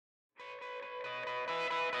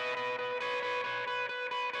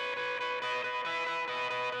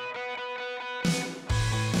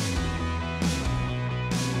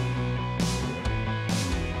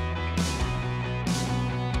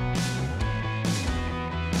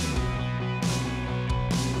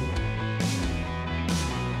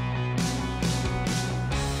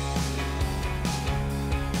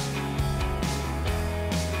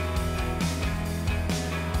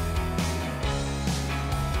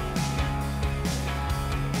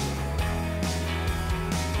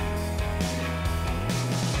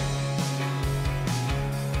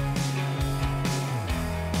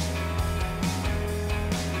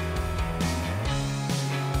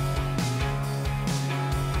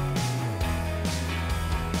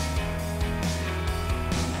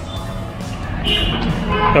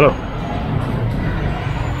Hello.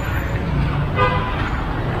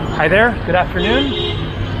 Hi there, good afternoon.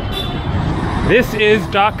 This is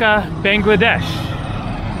Dhaka, Bangladesh.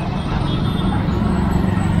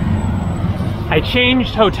 I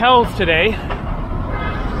changed hotels today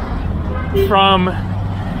from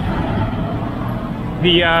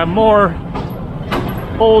the more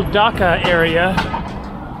old Dhaka area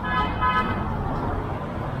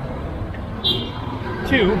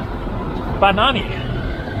to Banani.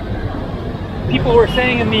 People were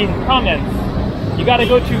saying in the comments, you gotta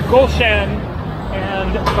go to Gulshan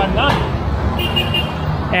and Banani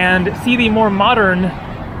and see the more modern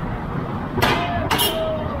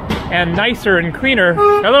and nicer and cleaner,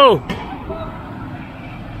 hello,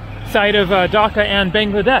 side of Dhaka and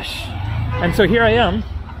Bangladesh. And so here I am.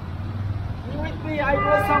 With me, I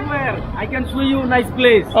go somewhere. I can show you a nice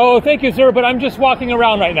place. Oh, thank you, sir, but I'm just walking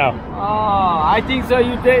around right now. Oh, I think so.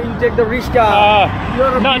 You take the risk. No. I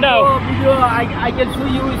can show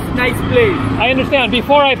you a nice place. I understand.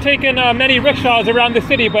 Before I've taken many rickshaws around the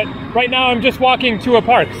city, but right now I'm just walking to a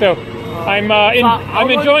park. So I'm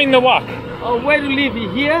enjoying the walk. Where do you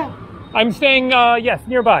live? Here? I'm staying, yes,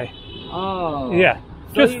 nearby. Oh. Yeah.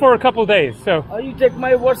 Just for a couple days, so. You take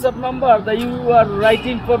my WhatsApp number that you are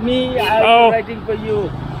writing for me, I'm writing for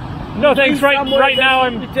you. No, thanks. Right now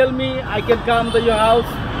you tell me I can come to your house.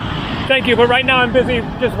 Thank you, but right now I'm busy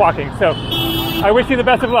just walking, so I wish you the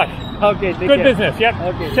best of luck. Okay, take care. Good business, yep.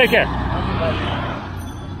 Okay. Take care.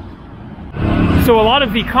 Okay, so a lot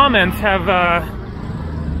of the comments have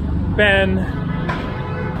been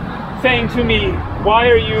saying to me, why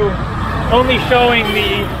are you only showing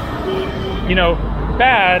the, you know,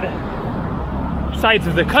 bad sides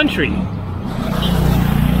of the country?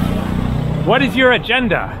 What is your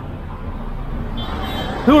agenda?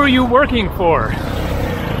 Who are you working for?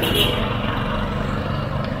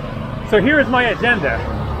 So here is my agenda.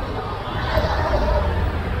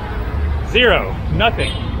 Zero,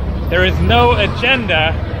 nothing. There is no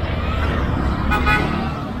agenda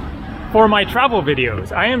for my travel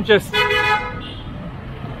videos. I am just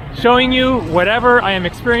showing you whatever I am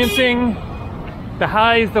experiencing, the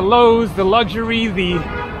highs, the lows, the luxury, the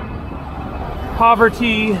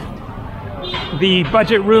poverty, the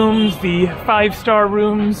budget rooms, the 5-star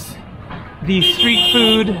rooms, the street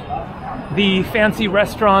food, the fancy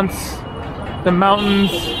restaurants, the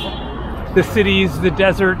mountains, the cities, the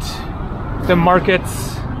desert, the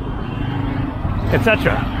markets,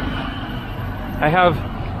 etc. I have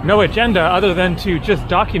no agenda other than to just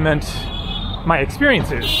document my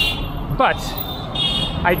experiences. But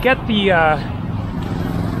I get the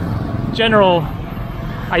general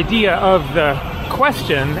idea of the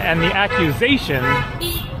question and the accusation,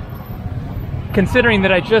 considering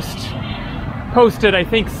that I just posted, I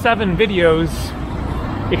think, 7 videos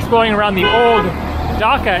exploring around the old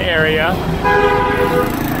Dhaka area.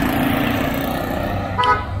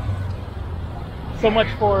 So much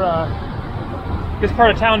for this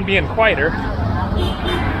part of town being quieter.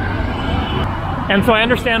 And so I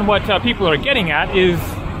understand what people are getting at is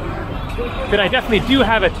that I definitely do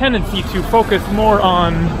have a tendency to focus more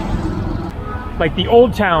on like the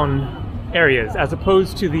old town areas as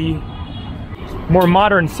opposed to the more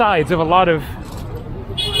modern sides of a lot of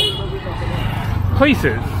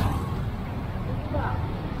places.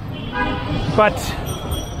 But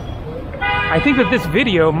I think that this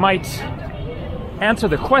video might answer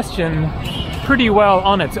the question pretty well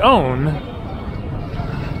on its own.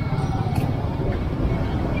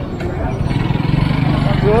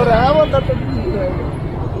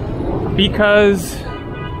 Because,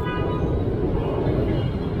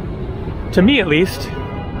 to me at least,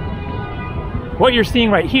 what you're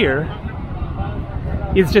seeing right here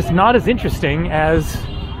is just not as interesting as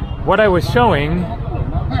what I was showing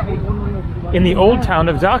in the old town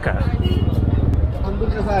of Dhaka.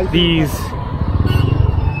 These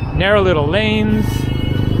narrow little lanes,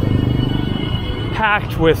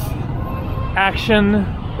 packed with action.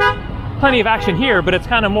 Plenty of action here, but it's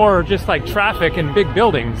kind of more just like traffic and big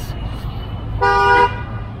buildings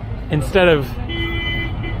instead of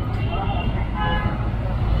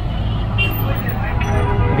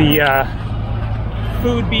the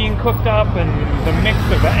food being cooked up and the mix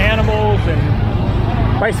of the animals and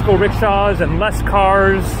bicycle rickshaws and less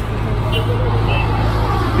cars.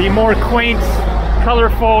 The more quaint,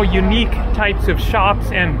 colorful, unique types of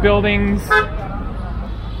shops and buildings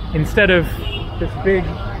instead of this big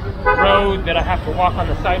road that I have to walk on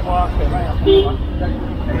the sidewalk and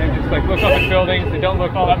then just like look up at buildings that don't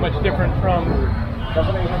look all that much different from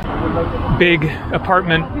big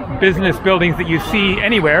apartment business buildings that you see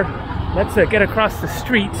anywhere. Let's get across the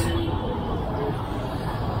street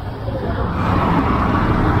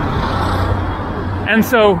And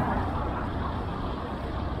so,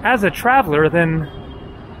 as a traveler, then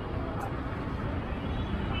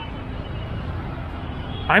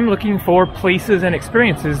I'm looking for places and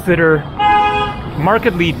experiences that are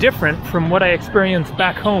markedly different from what I experienced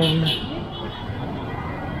back home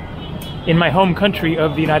in my home country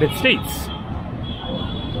of the United States.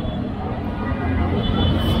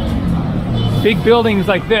 Big buildings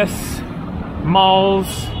like this, malls,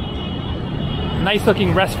 nice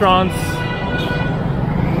looking restaurants,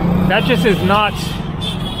 that just is not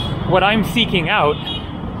what I'm seeking out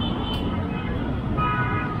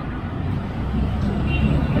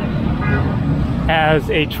as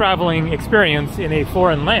a traveling experience in a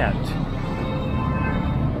foreign land.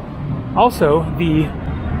 Also, the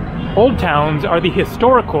old towns are the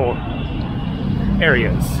historical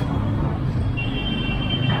areas.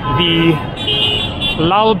 The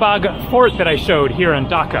Lal Bagh Fort that I showed here in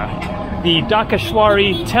Dhaka, the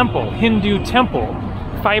Dhakeshwari Temple, Hindu temple,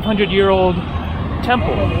 500-year-old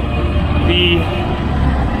temple, the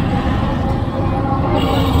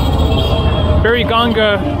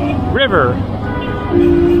Buriganga River,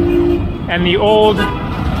 and the old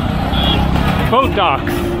boat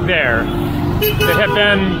docks there that have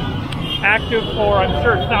been active for, I'm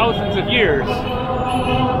sure, thousands of years.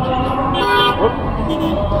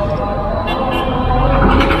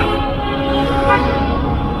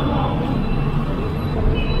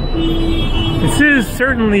 This is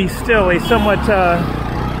certainly still a somewhat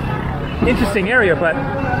interesting area, but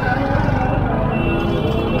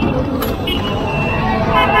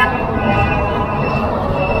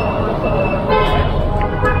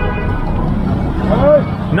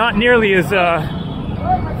not nearly as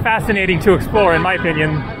fascinating to explore, in my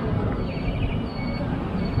opinion,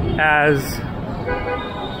 as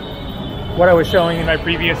what I was showing in my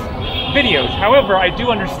previous videos. However, I do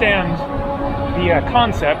understand the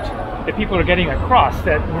concept that people are getting across,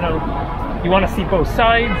 that, you know, you want to see both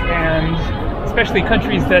sides, and especially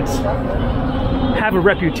countries that have a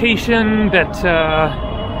reputation, that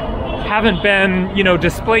haven't been, you know,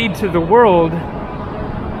 displayed to the world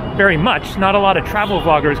very much. Not a lot of travel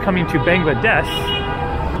vloggers coming to Bangladesh,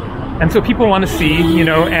 and so people want to see, you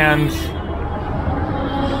know, and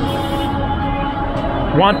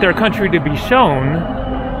want their country to be shown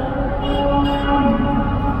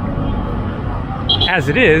as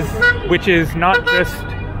it is, which is not just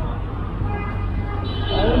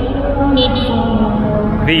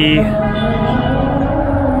the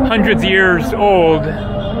hundreds of years old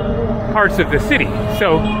parts of the city.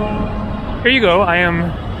 So here you go, I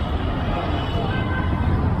am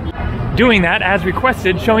doing that as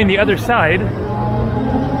requested, showing the other side.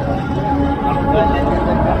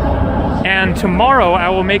 And tomorrow I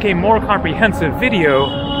will make a more comprehensive video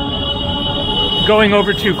going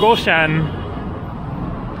over to Gulshan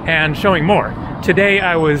and showing more. Today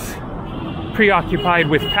I was preoccupied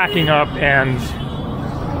with packing up and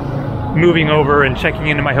moving over and checking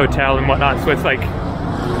into my hotel and whatnot, so it's like,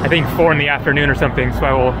 I think 4 in the afternoon or something, so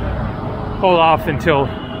I will hold off until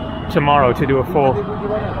tomorrow to do a full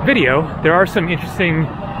video. There are some interesting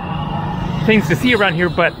things to see around here,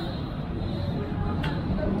 but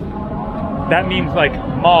that means like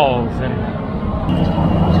malls and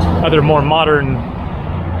other more modern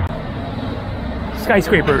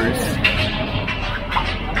skyscrapers,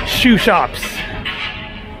 shoe shops.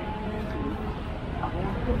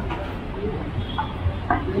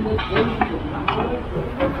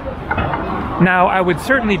 Now, I would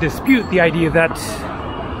certainly dispute the idea that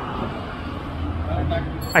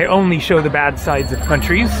I only show the bad sides of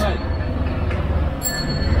countries.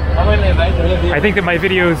 I think that my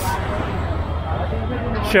videos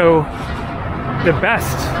show the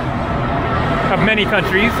best of many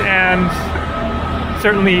countries, and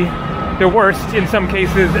certainly the worst in some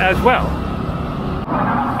cases as well.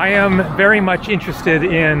 I am very much interested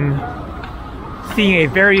in seeing a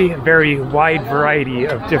very, very wide variety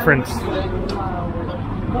of different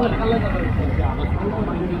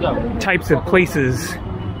types of places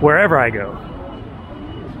wherever I go.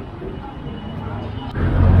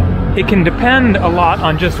 It can depend a lot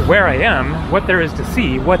on just where I am, what there is to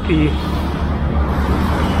see, what the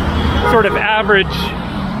sort of average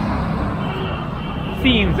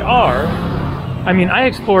scenes are. I mean, I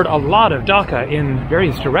explored a lot of Dhaka in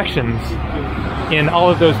various directions in all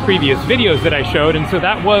of those previous videos that I showed, and so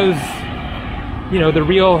that was, you know, the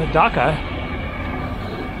real Dhaka,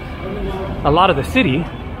 a lot of the city.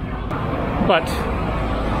 But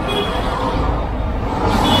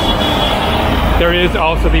there is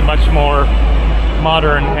also the much more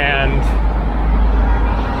modern and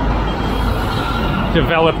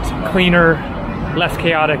developed, cleaner, less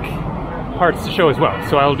chaotic parts to show as well.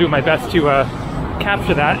 So I'll do my best to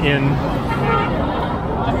capture that in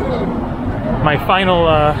my final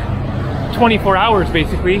 24 hours,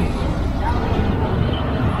 basically,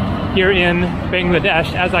 here in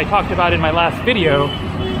Bangladesh. As I talked about in my last video,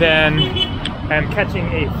 then I'm catching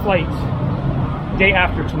a flight day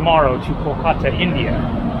after tomorrow to Kolkata, India.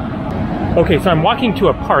 Okay, so I'm walking to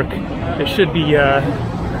a park that should be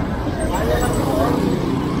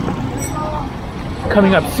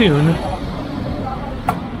coming up soon.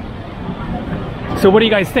 So what do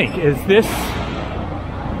you guys think? Is this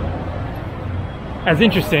as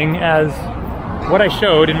interesting as what I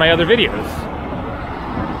showed in my other videos?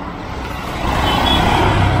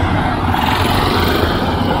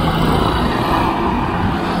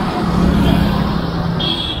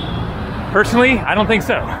 Personally, I don't think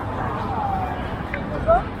so.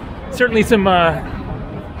 Certainly some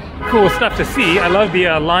cool stuff to see. I love the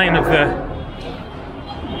line of the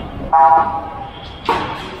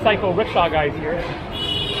cycle rickshaw guys here.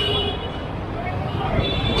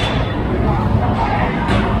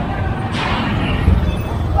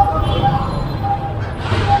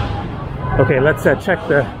 Okay, let's check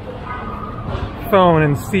the phone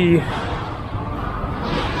and see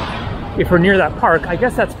if we're near that park. I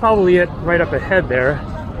guess that's probably it right up ahead there.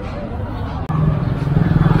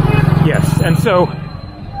 Yes, and so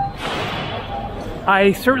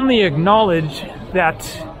I certainly acknowledge that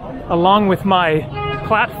along with my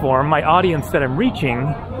platform, my audience that I'm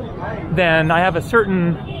reaching, then I have a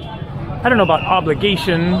certain, I don't know about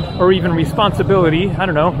obligation or even responsibility, I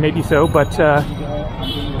don't know, maybe so, but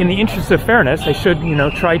in the interest of fairness, I should, you know,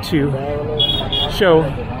 try to show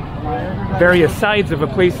various sides of a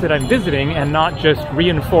place that I'm visiting and not just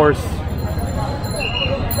reinforce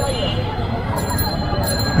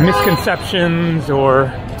misconceptions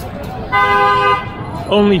or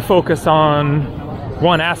only focus on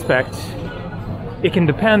one aspect. It can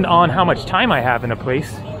depend on how much time I have in a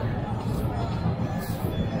place.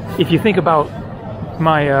 If you think about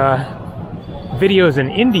my videos in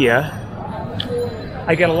India,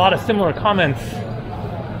 I get a lot of similar comments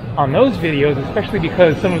on those videos, especially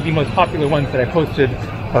because some of the most popular ones that I posted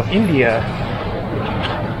of India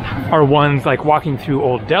are ones like walking through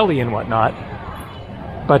Old Delhi and whatnot.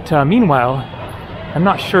 But meanwhile, I'm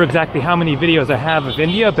not sure exactly how many videos I have of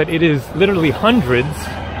India, but it is literally hundreds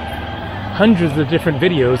of different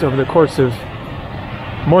videos over the course of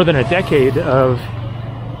more than a decade of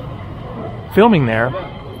filming there.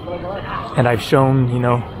 And I've shown, you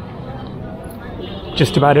know,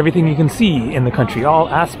 just about everything you can see in the country, all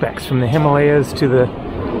aspects, from the Himalayas to the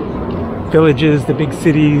villages, the big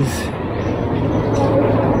cities,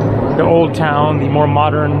 the old town, the more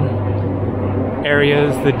modern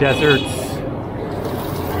areas, the deserts,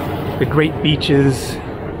 the great beaches,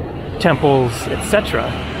 temples, etc.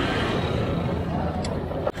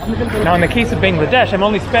 Now in the case of Bangladesh, I'm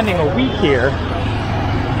only spending a week here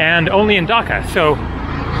and only in Dhaka, so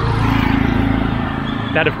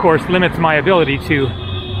that of course limits my ability to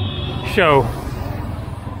show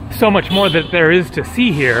so much more that there is to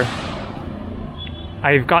see here.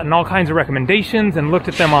 I've gotten all kinds of recommendations and looked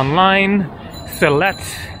at them online. Sylhet,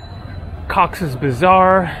 Cox's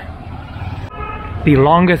Bazar, the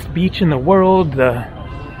longest beach in the world, the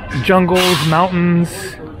jungles,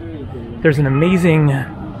 mountains. There's an amazing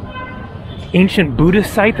ancient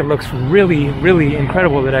Buddhist site that looks really, really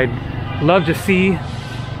incredible that I'd love to see,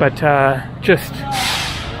 but just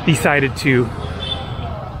decided to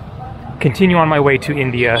continue on my way to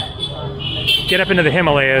India, get up into the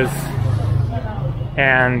Himalayas,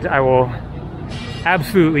 and I will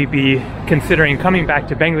absolutely be considering coming back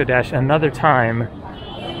to Bangladesh another time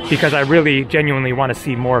because I really genuinely want to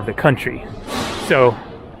see more of the country. So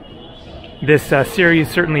this series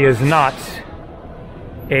certainly is not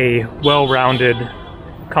a well-rounded,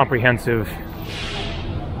 comprehensive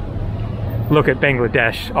look at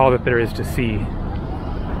Bangladesh, all that there is to see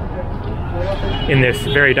in this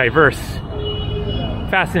very diverse,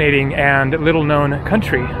 fascinating, and little-known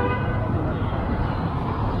country.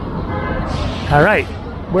 All right,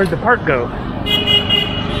 where'd the park go?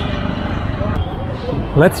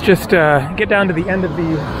 Let's just get down to the end of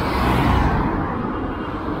the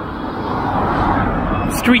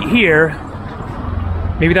street here.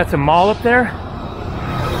 Maybe that's a mall up there?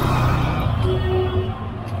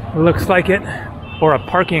 Looks like it. Or a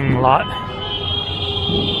parking lot.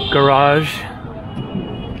 Garage.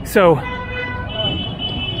 So,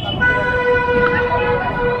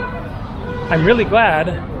 I'm really glad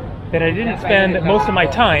that I didn't spend most of my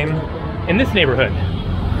time in this neighborhood.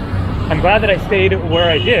 I'm glad that I stayed where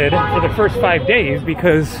I did for the first 5 days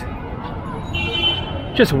because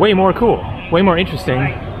just way more cool, way more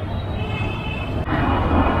interesting.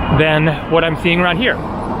 than what I'm seeing around here.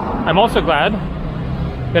 I'm also glad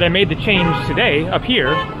that I made the change today up here,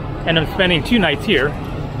 and I'm spending 2 nights here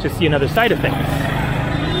to see another side of things.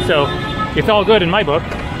 So it's all good in my book.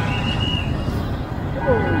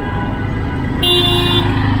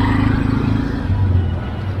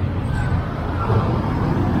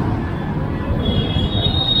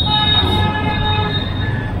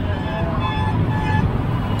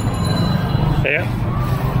 Yeah.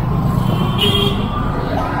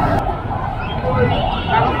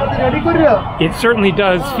 It certainly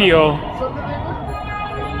does feel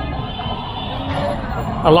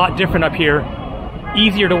a lot different up here.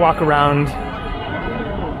 Easier to walk around.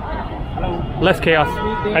 Less chaos.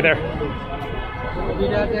 Hi there.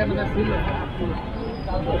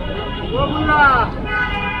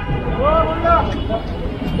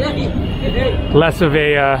 Less of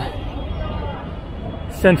a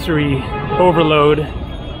sensory overload.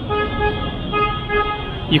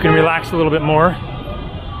 You can relax a little bit more.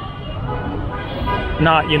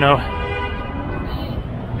 Not, you know,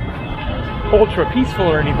 ultra peaceful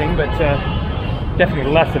or anything, but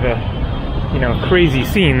definitely less of a, you know, crazy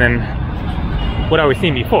scene than what I was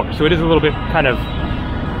seeing before. So it is a little bit kind of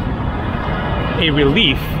a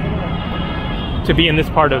relief to be in this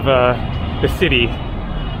part of the city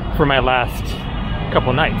for my last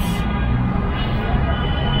couple nights.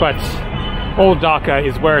 But Old Dhaka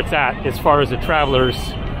is where it's at as far as the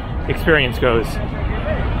traveler's experience goes.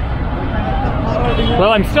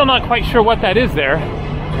 Well, I'm still not quite sure what that is there.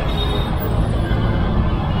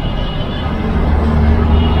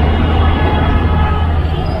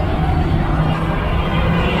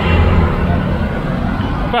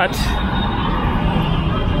 But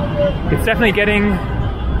it's definitely getting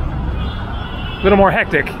a little more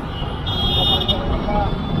hectic.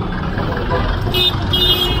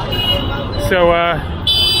 So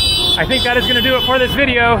I think that is going to do it for this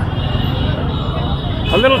video.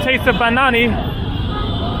 A little taste of Banani.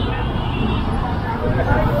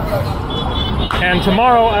 And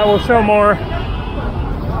tomorrow I will show more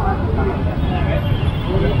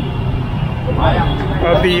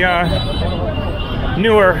of the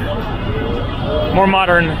newer, more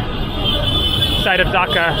modern side of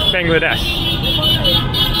Dhaka, Bangladesh.